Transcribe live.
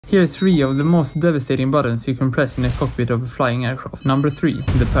Here are 3 of the most devastating buttons you can press in a cockpit of a flying aircraft. Number 3,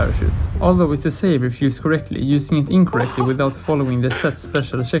 the parachute. Although it's a safe if used correctly, using it incorrectly without following the set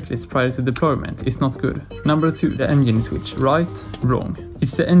special checklist prior to deployment is not good. Number 2, the engine switch. Right? Wrong.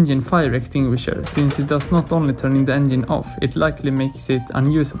 It's the engine fire extinguisher. Since it does not only turn the engine off, it likely makes it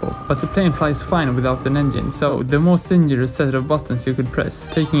unusable. But the plane flies fine without an engine, so the most dangerous set of buttons you could press,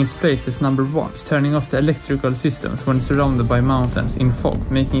 taking its place as number 1, is turning off the electrical systems when surrounded by mountains in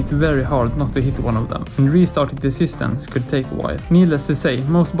fog, making it very hard not to hit one of them, and restarting the systems could take a while. Needless to say,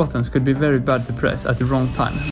 most buttons could be very bad to press at the wrong time.